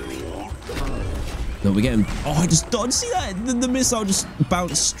 No, we're getting... Oh, I just dodged. See that? The missile just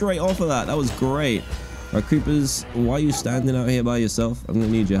bounced straight off of that. That was great. All right, creepers, why are you standing out here by yourself? I'm going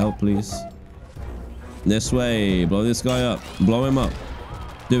to need your help, please. This way. Blow this guy up. Blow him up.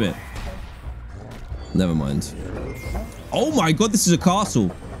 Do it. Never mind. Oh my god, this is a castle.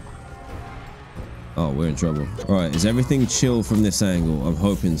 Oh, we're in trouble. All right, is everything chill from this angle? I'm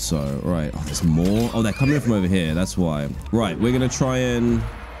hoping so. Right. Oh, there's more. Oh, they're coming from over here. That's why. Right, we're going to try and...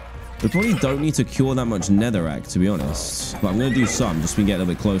 We probably don't need to cure that much netherrack, to be honest. But I'm going to do some, just to get a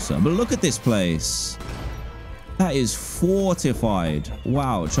little bit closer. But look at this place. That is fortified.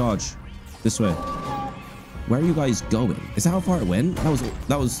 Wow, charge. This way. Where are you guys going? Is that how far it went?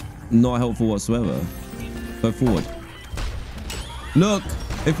 That was not helpful whatsoever. Go forward. Look,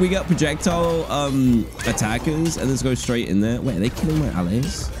 if we get projectile attackers and let's go straight in there. Wait, are they killing my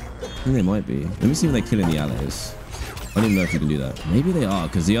allies? I think they might be. Let me see if they're killing the allies. I don't even know if you can do that. Maybe they are,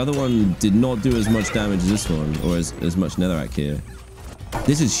 because the other one did not do as much damage as this one, or as much netherrack here.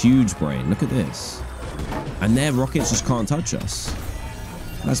 This is huge, brain. Look at this. And their rockets just can't touch us.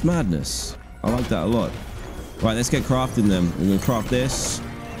 That's madness. I like that a lot. Right, let's get crafting them. We're going to craft this.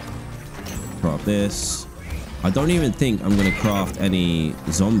 Craft this. I don't even think I'm going to craft any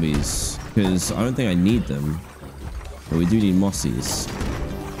zombies, because I don't think I need them. But we do need mossies.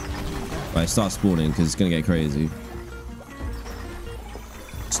 Right, start spawning, because it's going to get crazy.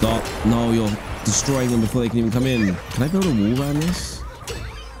 Stop. No, you're destroying them before they can even come in. Can I build a wall around this?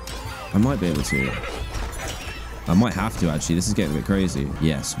 I might be able to. I might have to, actually. This is getting a bit crazy.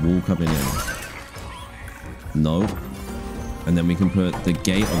 Yes, wall coming in. No. And then we can put the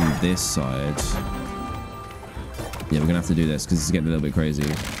gate on this side. Yeah, we're going to have to do this because it's getting a little bit crazy.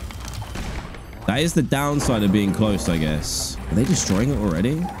 That is the downside of being close, I guess. Are they destroying it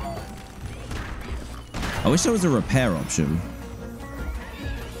already? I wish there was a repair option.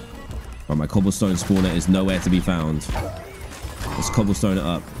 Right, my cobblestone spawner is nowhere to be found. Let's cobblestone it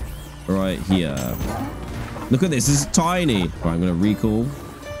up right here. Look at this. This is tiny. Right, I'm going to recall.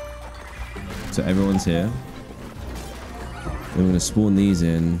 So everyone's here. Then we're going to spawn these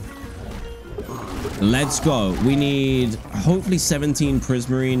in. Let's go. We need hopefully 17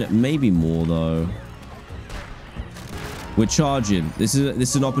 prismarine, maybe more though. We're charging. This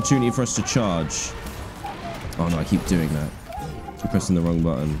is an opportunity for us to charge. Oh no, I keep doing that. Keep pressing the wrong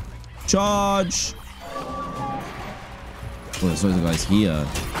button. Charge! Oh, there's loads of guys here.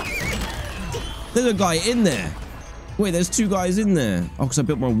 There's a guy in there. Wait, there's two guys in there. Oh, because I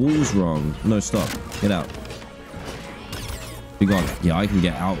built my walls wrong. No, stop. Get out. Be gone. Yeah, I can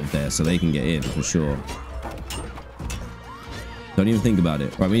get out of there so they can get in for sure. Don't even think about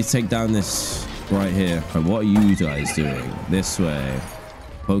it. Right, we need to take down this right here. Right, what are you guys doing? This way.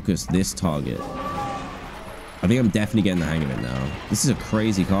 Focus this target. I think I'm definitely getting the hang of it now. This is a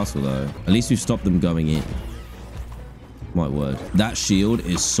crazy castle though. At least we've stopped them going in. My word. That shield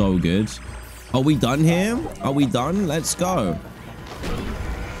is so good. Are we done here? Are we done? Let's go.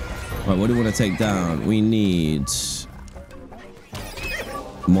 Right, what do we want to take down? We need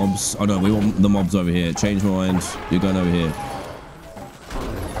mobs. Oh no, we want the mobs over here. Change mind. You're going over here.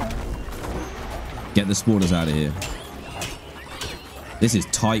 Get the spawners out of here. This is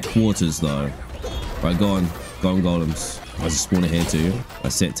tight quarters though. Right, go on. Go on, golems. There's a spawner here too.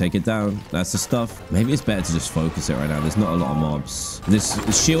 That's it. Take it down. That's the stuff. Maybe it's better to just focus it right now. There's not a lot of mobs.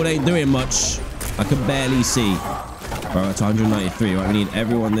 This shield ain't doing much. I can barely see. Right, we're to 193. Right, we need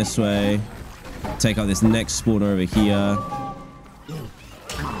everyone this way. Take out this next spawner over here.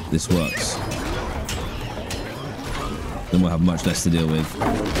 This works. Then we'll have much less to deal with.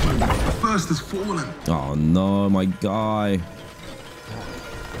 The first has fallen. Oh no, my guy.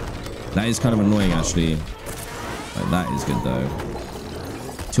 That is kind of annoying, actually. Right, that is good, though.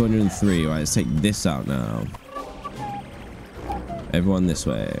 203. Right, let's take this out now. Everyone this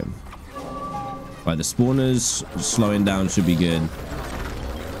way. Right, the spawners slowing down should be good.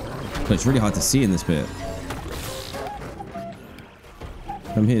 But it's really hard to see in this bit.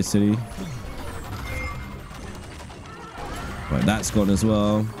 Come here, city. Right, that's gone as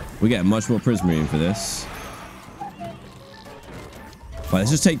well. We're getting much more prismarine for this. Right,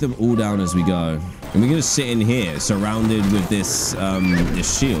 let's just take them all down as we go. And we're going to sit in here surrounded with this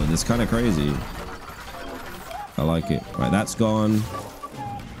this shield. It's kind of crazy. I like it. Right, that's gone.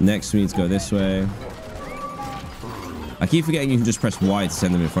 Next, we need to go this way. I keep forgetting you can just press Y to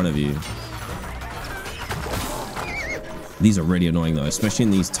send them in front of you. These are really annoying though, especially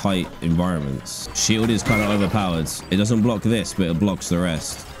in these tight environments. Shield is kind of overpowered. It doesn't block this, but it blocks the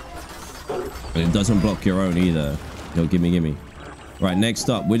rest. And it doesn't block your own either. No, gimme. Right, next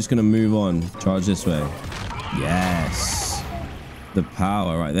up, we're just going to move on. Charge this way. Yes. The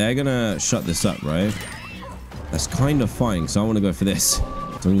power. Right, they're going to shut this up, right? That's kind of fine, so I want to go for this.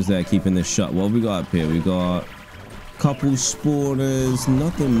 As long as they're keeping this shut. What have we got up here? We've got a couple spawners.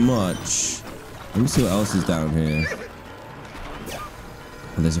 Nothing much. Let me see what else is down here.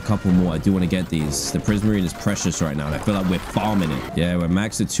 Oh, there's a couple more. I do want to get these. The Prismarine is precious right now. And I feel like we're farming it. Yeah, we're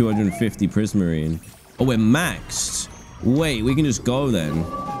maxed at 250 Prismarine. Oh, we're maxed. Wait, we can just go then.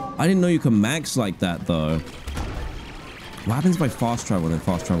 I didn't know you could max like that, though. What happens if I fast travel and then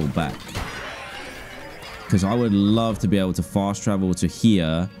fast travel back? Because I would love to be able to fast travel to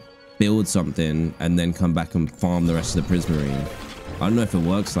here, build something, and then come back and farm the rest of the Prismarine. I don't know if it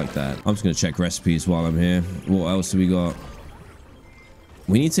works like that. I'm just going to check recipes while I'm here. What else do we got?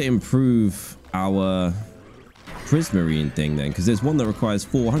 We need to improve our Prismarine thing then, because there's one that requires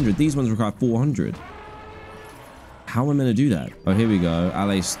 400. These ones require 400. How am I going to do that? Oh, here we go.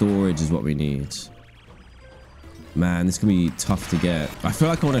 Alley storage is what we need. Man, this can be tough to get. I feel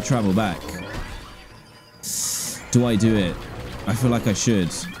like I want to travel back. Do I do it? I feel like I should.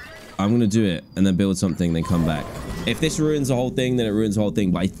 I'm going to do it and then build something, then come back. If this ruins the whole thing, then it ruins the whole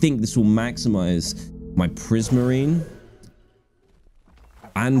thing. But I think this will maximize my Prismarine.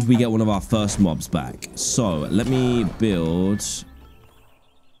 And we get one of our first mobs back. So let me build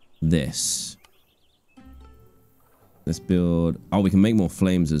this. Let's build... Oh, we can make more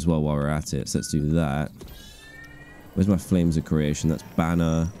flames as well while we're at it. So let's do that. Where's my flames of creation? That's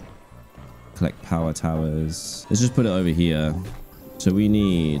banner. Collect power towers. Let's just put it over here. So we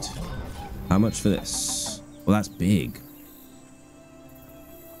need... How much for this? Well, that's big.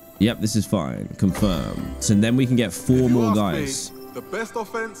 Yep, this is fine. Confirm. So then we can get 4 more guys. The best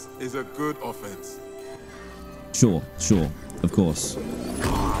offense is a good offense. Sure. Of course.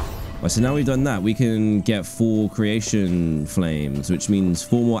 Right, so now we've done that, we can get 4 creation flames, which means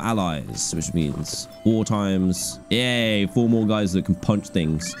 4 more allies, which means 4 times. Yay, 4 more guys that can punch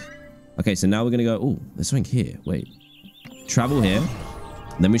things. Okay, so now we're going to go... Oh, there's something here. Wait. Travel here.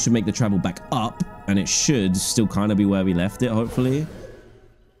 Then we should make the travel back up, and it should still kind of be where we left it, hopefully.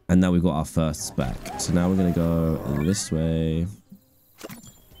 And now we've got our firsts back. So now we're going to go this way.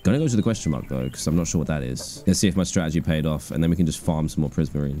 Gonna go to the question mark though, because I'm not sure what that is. Let's see if my strategy paid off, and then we can just farm some more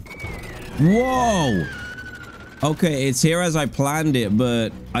Prismarine. Whoa! Okay, it's here as I planned it,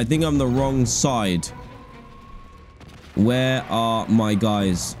 but I think I'm the wrong side. Where are my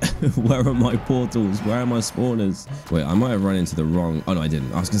guys? Where are my portals? Where are my spawners? Wait, I might have run into the wrong... Oh, no, I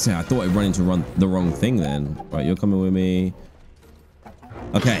didn't. I was gonna say, I thought I'd run into the wrong thing then. Right, you're coming with me.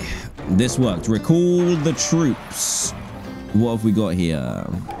 Okay, this worked. Recall the troops. What have we got here?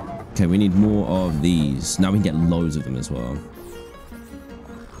 Okay, we need more of these. Now we can get loads of them as well.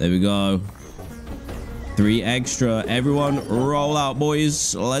 There we go. 3 extra. Everyone roll out,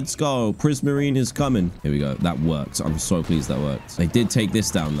 boys. Let's go. Prismarine is coming. Here we go. That worked. I'm so pleased that worked. They did take this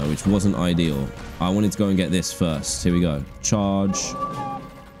down though, which wasn't ideal. I wanted to go and get this first. Here we go. Charge.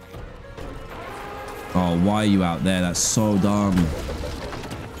 Oh, why are you out there? That's so dumb.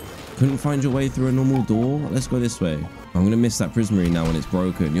 Couldn't find your way through a normal door? Let's go this way. I'm gonna miss that Prismarine now when it's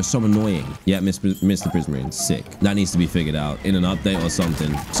broken. You're so annoying. Yeah, miss the Prismarine. Sick. That needs to be figured out in an update or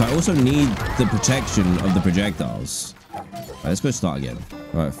something. So I also need the protection of the projectiles. All right, let's go start again.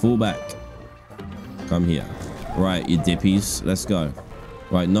 All right, fall back. Come here. Right, you dippies. Let's go.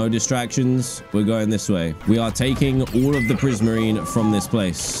 Right, no distractions. We're going this way. We are taking all of the Prismarine from this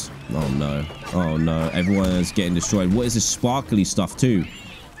place. Oh no. Oh no. Everyone is getting destroyed. What is this sparkly stuff too?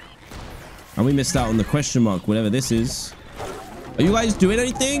 And we missed out on the question mark, whatever this is. Are you guys doing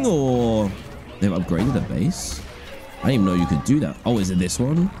anything, or they've upgraded the base? I didn't even know you could do that. Oh, is it this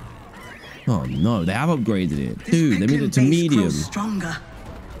one? Oh no, they have upgraded it. Dude, they made it to medium. Stronger.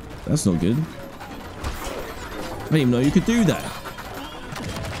 That's not good. I didn't even know you could do that.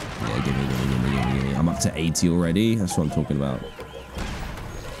 Yeah, give me. I'm up to 80 already. That's what I'm talking about.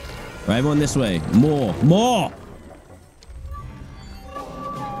 Right, everyone this way. More!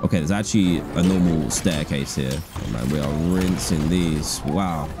 Okay, there's actually a normal staircase here. Oh, man, we are rinsing these.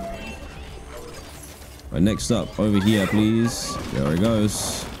 Wow. Right, next up, over here, please. There it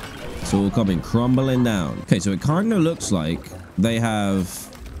goes. It's all coming crumbling down. Okay, so it kind of looks like they have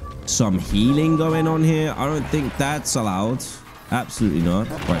some healing going on here. I don't think that's allowed. Absolutely not.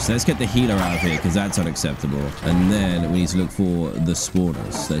 Right, so let's get the healer out of here, because that's unacceptable. And then we need to look for the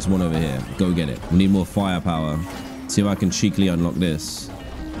spawners. There's one over here. Go get it. We need more firepower. See if I can cheekily unlock this.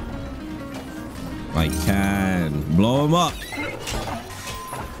 I can. Blow them up.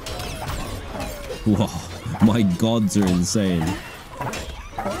 Whoa. My gods are insane.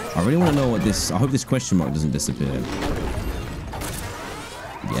 I really want to know what this... I hope this question mark doesn't disappear.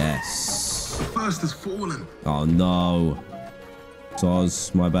 Yes. The first has fallen. Oh, no.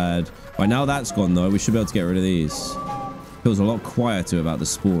 Soz, my bad. Right, now that's gone, though. We should be able to get rid of these. Feels a lot quieter about the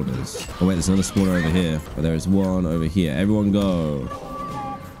spawners. Oh, wait, there's another spawner over here. But there is one over here. Everyone go.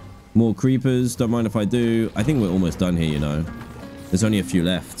 More creepers. Don't mind if I do. I think we're almost done here, you know. There's only a few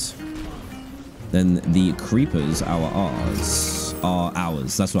left. Then the creepers are ours. Are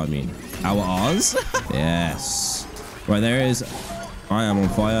ours. That's what I mean. Our ours? Yes. Right, there is... I am on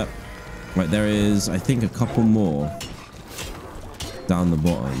fire. Right, there is, I think, a couple more. Down the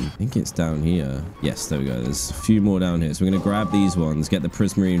bottom. I think it's down here. Yes, there we go. There's a few more down here. So we're going to grab these ones, get the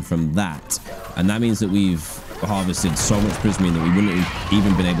prismarine from that. And that means that we've harvested so much prismarine that we wouldn't have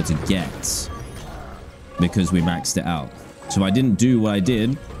even been able to get because we maxed it out. So if I didn't do what I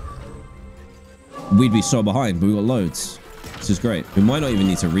did, we'd be so behind, but we got loads. This is great. We might not even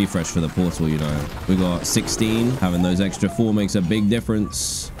need to refresh for the portal, you know. We got 16. Having those extra 4 makes a big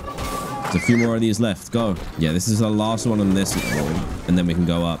difference. There's a few more of these left. Go. Yeah, this is the last one on this level. And then we can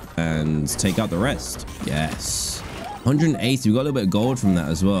go up and take out the rest. Yes. 180. We got a little bit of gold from that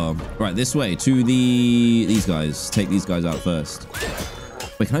as well. Right, this way to these guys. Take these guys out first.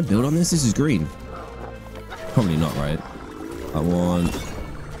 Wait, can I build on this? This is green. Probably not, right? I want...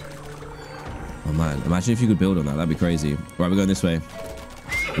 Oh, man. Imagine if you could build on that. That'd be crazy. Right, we're going this way.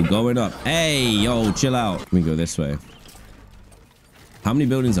 We're going up. Hey, yo, chill out. We can go this way. How many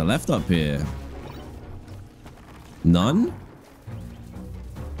buildings are left up here? None?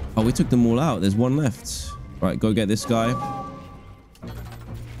 Oh, we took them all out. There's one left. Right, go get this guy.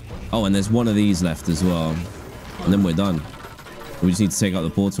 Oh, and there's one of these left as well. And then we're done. We just need to take out the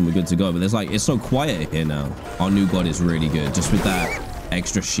portal and we're good to go. But there's like, it's so quiet here now. Our new god is really good. Just with that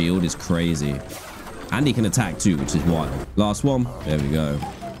extra shield is crazy. And he can attack too, which is wild. Last one. There we go.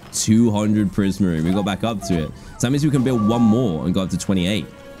 200 prismarine. We got back up to it. So that means we can build one more and go up to 28.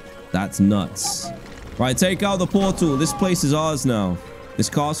 That's nuts. Right, take out the portal. This place is ours now. This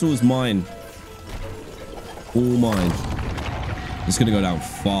castle is mine. All mine. It's gonna go down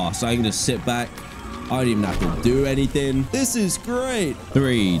fast. I can just sit back. I don't even have to do anything. This is great.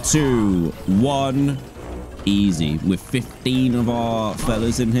 3, 2, 1. Easy. With 15 of our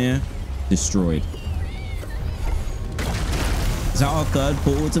fellas in here. Destroyed. Is that our third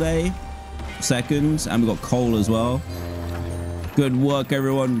portal today? Second. And we got coal as well. Good work,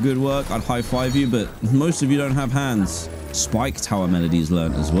 everyone. Good work. I'd high five you, but most of you don't have hands. Spike Tower melodies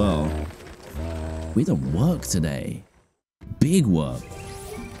learned as well. We done work today. Big work.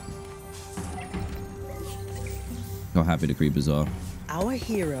 How happy the creepers are. Our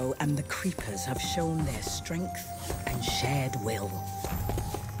hero and the creepers have shown their strength and shared will.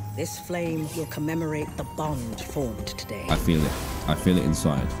 This flame will commemorate the bond formed today. I feel it. I feel it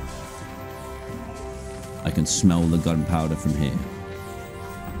inside. I can smell the gunpowder from here.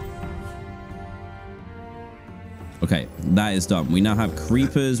 Okay, that is done. We now have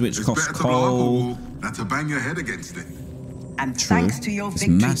creepers, which cost coal. Than to bang your head against it. And True. thanks to your It's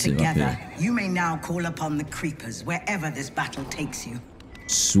victory massive up together, here. you may now call upon the creepers wherever this battle takes you.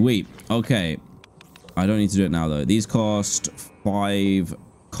 Sweet. Okay. I don't need to do it now, though. These cost 5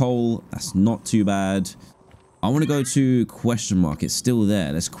 coal. That's not too bad. I want to go to question mark. It's still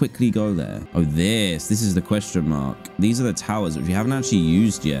there. Let's quickly go there. Oh, this is the question mark. These are the towers which we haven't actually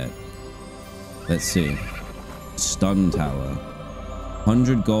used yet. Let's see. Stun tower.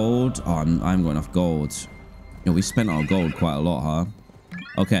 100 gold. Oh, I haven't got enough gold. Yeah, we spent our gold quite a lot, huh?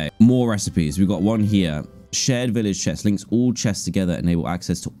 Okay. More recipes. We've got one here. Shared village chest. Links all chests together. Enable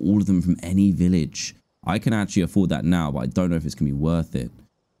access to all of them from any village. I can actually afford that now, but I don't know if it's going to be worth it.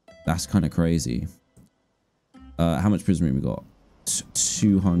 That's kind of crazy. How much prismarine we got?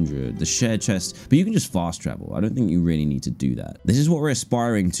 200. The shared chest. But you can just fast travel. I don't think you really need to do that. This is what we're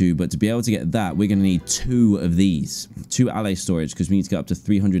aspiring to, but to be able to get that, we're going to need 2 of these. 2 ally storage, because we need to get up to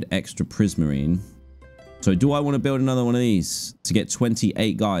 300 extra prismarine. So do I want to build another one of these to get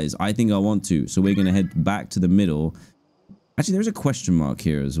 28 guys? I think I want to. So we're going to head back to the middle. Actually, there's a question mark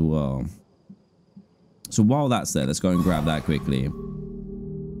here as well. So while that's there, let's go and grab that quickly.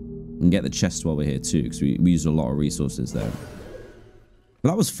 And get the chest while we're here too, because we used a lot of resources there. But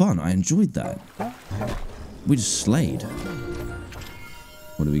that was fun. I enjoyed that. We just slayed.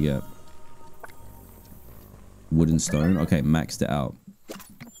 What do we get? Wooden stone. Okay, maxed it out.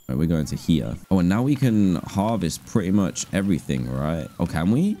 Right, we're going to here. Oh, and now we can harvest pretty much everything, right? Oh, can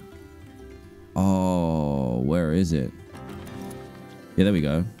we? Oh, where is it? Yeah, there we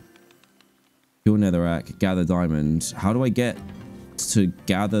go. Kill netherrack, gather diamond. How do I get to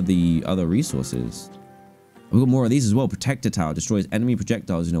gather the other resources? We've got more of these as well. Protector tower destroys enemy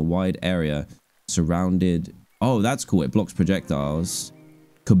projectiles in a wide area surrounded. Oh, that's cool. It blocks projectiles.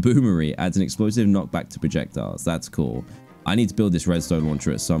 Kaboomery adds an explosive knockback to projectiles. That's cool. I need to build this redstone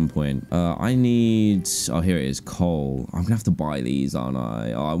launcher at some point. I need... Oh, here it is. Coal. I'm gonna have to buy these, aren't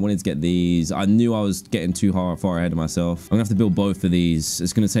I? Oh, I wanted to get these. I knew I was getting too far ahead of myself. I'm gonna have to build both of these.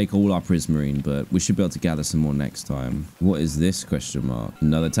 It's gonna take all our prismarine, but we should be able to gather some more next time. What is this question mark?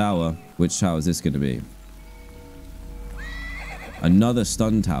 Another tower. Which tower is this gonna be? Another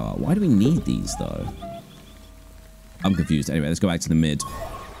stun tower. Why do we need these, though? I'm confused. Anyway, let's go back to the mid.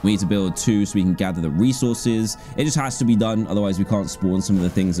 We need to build 2 so we can gather the resources. It just has to be done. Otherwise, we can't spawn some of the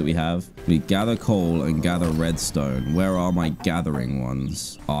things that we have. We gather coal and gather redstone. Where are my gathering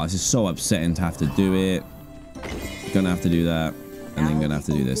ones? Oh, this is so upsetting to have to do it. Gonna have to do that. And then gonna have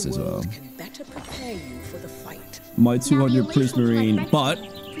to do this as well. My 200 prismarine.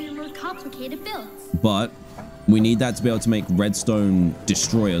 But we need that to be able to make redstone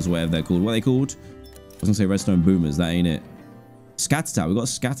destroyers, whatever they're called. What are they called? I was gonna say redstone boomers. That ain't it. Scatter tower. We've got a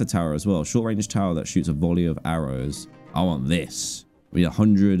scatter tower as well. Short range tower that shoots a volley of arrows. I want this. We need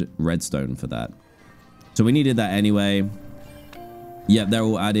 100 redstone for that. So we needed that anyway. Yep, they're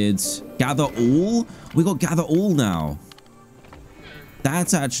all added. Gather all? We got gather all now.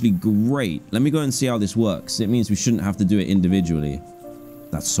 That's actually great. Let me go and see how this works. It means we shouldn't have to do it individually.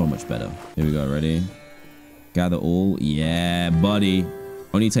 That's so much better. Here we go. Ready? Gather all. Yeah, buddy.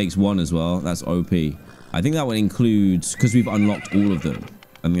 Only takes 1 as well. That's OP. I think that would include, because we've unlocked all of them.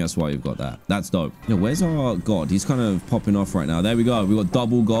 I think that's why you've got that. That's dope. Yeah, where's our god? He's kind of popping off right now. There we go. We've got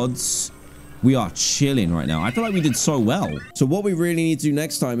double gods. We are chilling right now. I feel like we did so well. So what we really need to do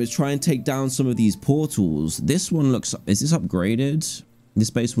next time is try and take down some of these portals. This one looks... Is this upgraded? This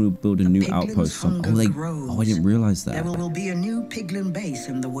base will build a new outpost. Oh, I didn't realize that. There will be a new piglin base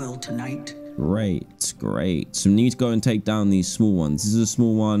in the world tonight. Great, great. So we need to go and take down these small ones. This is a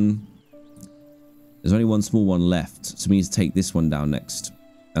small one. There's only one small one left, so we need to take this one down next,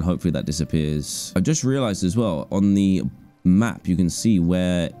 and hopefully that disappears. I just realized as well, on the map, you can see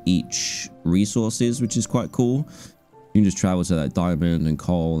where each resource is, which is quite cool. You can just travel to that diamond and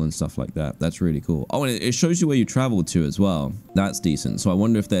coal and stuff like that. That's really cool. Oh, and it shows you where you traveled to as well. That's decent. So I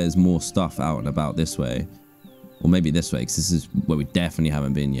wonder if there's more stuff out and about this way. Or maybe this way, because this is where we definitely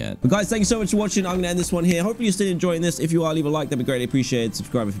haven't been yet. But guys, thank you so much for watching. I'm going to end this one here. Hopefully you're still enjoying this. If you are, leave a like. That'd be greatly appreciated.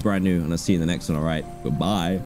 Subscribe if you're brand new. And I'll see you in the next one. All right. Goodbye.